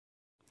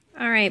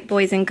All right,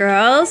 boys and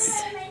girls,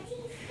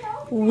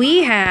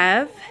 we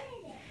have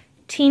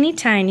teeny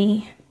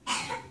tiny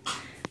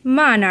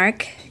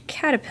Monarch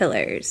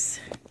Caterpillars.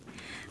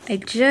 I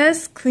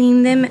just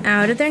cleaned them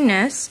out of their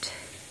nest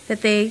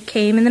that they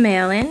came in the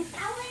mail in,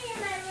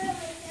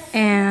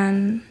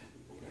 and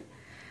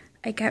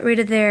I got rid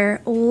of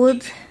their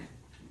old,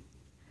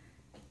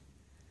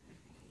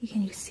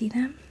 can you see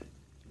them?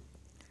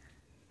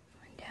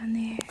 One down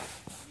there.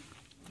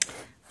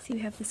 See,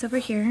 we have this over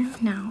here.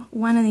 Now,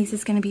 one of these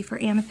is going to be for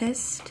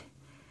amethyst,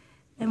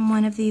 and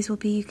one of these will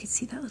be, you can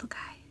see that little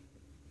guy.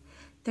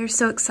 They're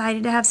so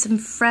excited to have some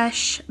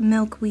fresh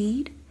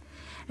milkweed,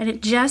 and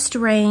it just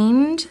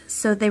rained,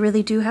 so they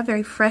really do have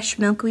very fresh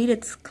milkweed.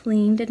 It's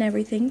cleaned and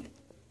everything.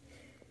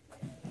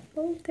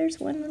 Oh, there's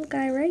one little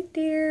guy right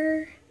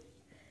there,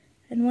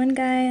 and one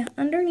guy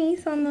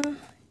underneath on the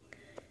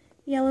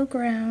yellow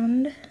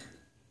ground.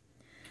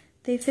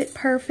 They fit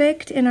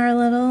perfect in our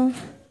little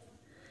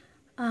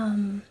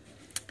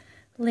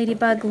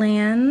ladybug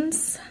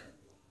lands.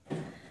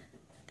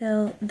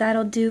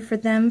 That'll do for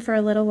them for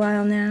a little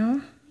while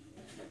now.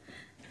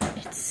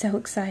 It's so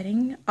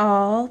exciting.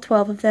 All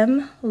 12 of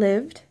them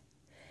lived.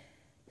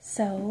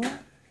 So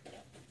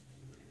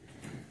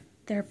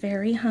they're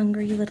very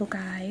hungry little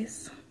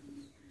guys.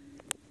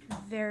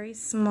 Very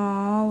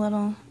small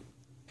little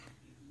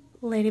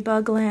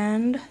ladybug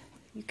land.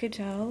 You could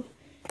tell.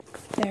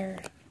 They're,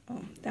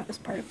 oh, that was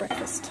part of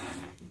breakfast.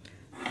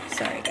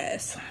 Sorry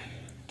guys.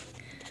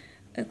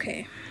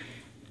 Okay.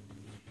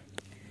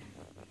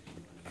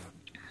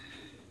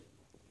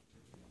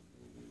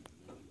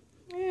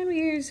 And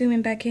we're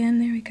zooming back in.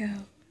 There we go.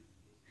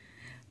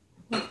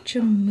 Watch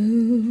 'em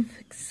move.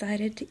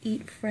 Excited to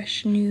eat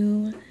fresh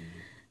new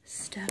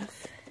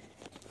stuff.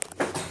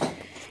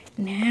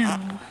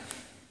 Now,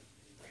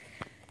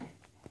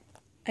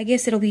 I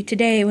guess it'll be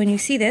today when you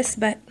see this,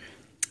 but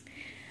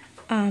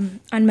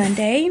on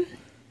Monday,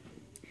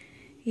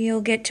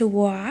 you'll get to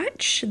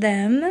watch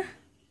them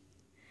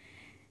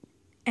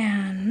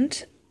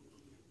and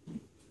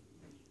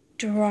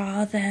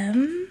draw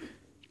them.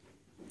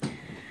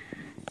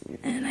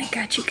 And I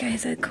got you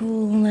guys a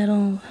cool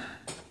little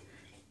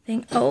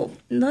thing. Oh,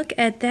 look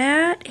at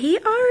that. He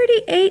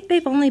already ate.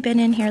 They've only been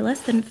in here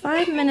less than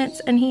 5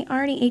 minutes, and he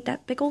already ate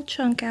that big old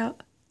chunk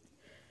out.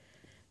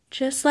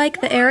 Just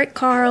like the Eric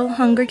Carl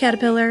Hungry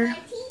Caterpillar.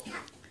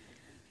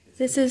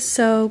 This is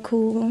so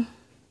cool.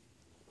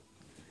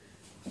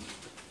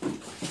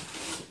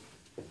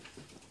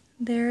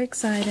 They're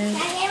excited.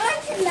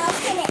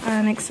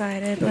 I'm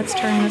excited. Let's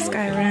turn this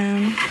guy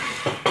around.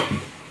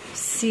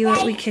 See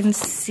what we can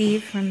see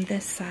from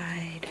this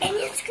side.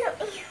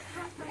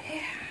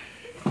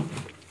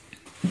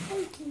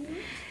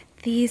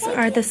 These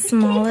are the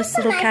smallest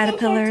little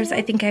caterpillars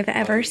I think I've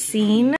ever seen.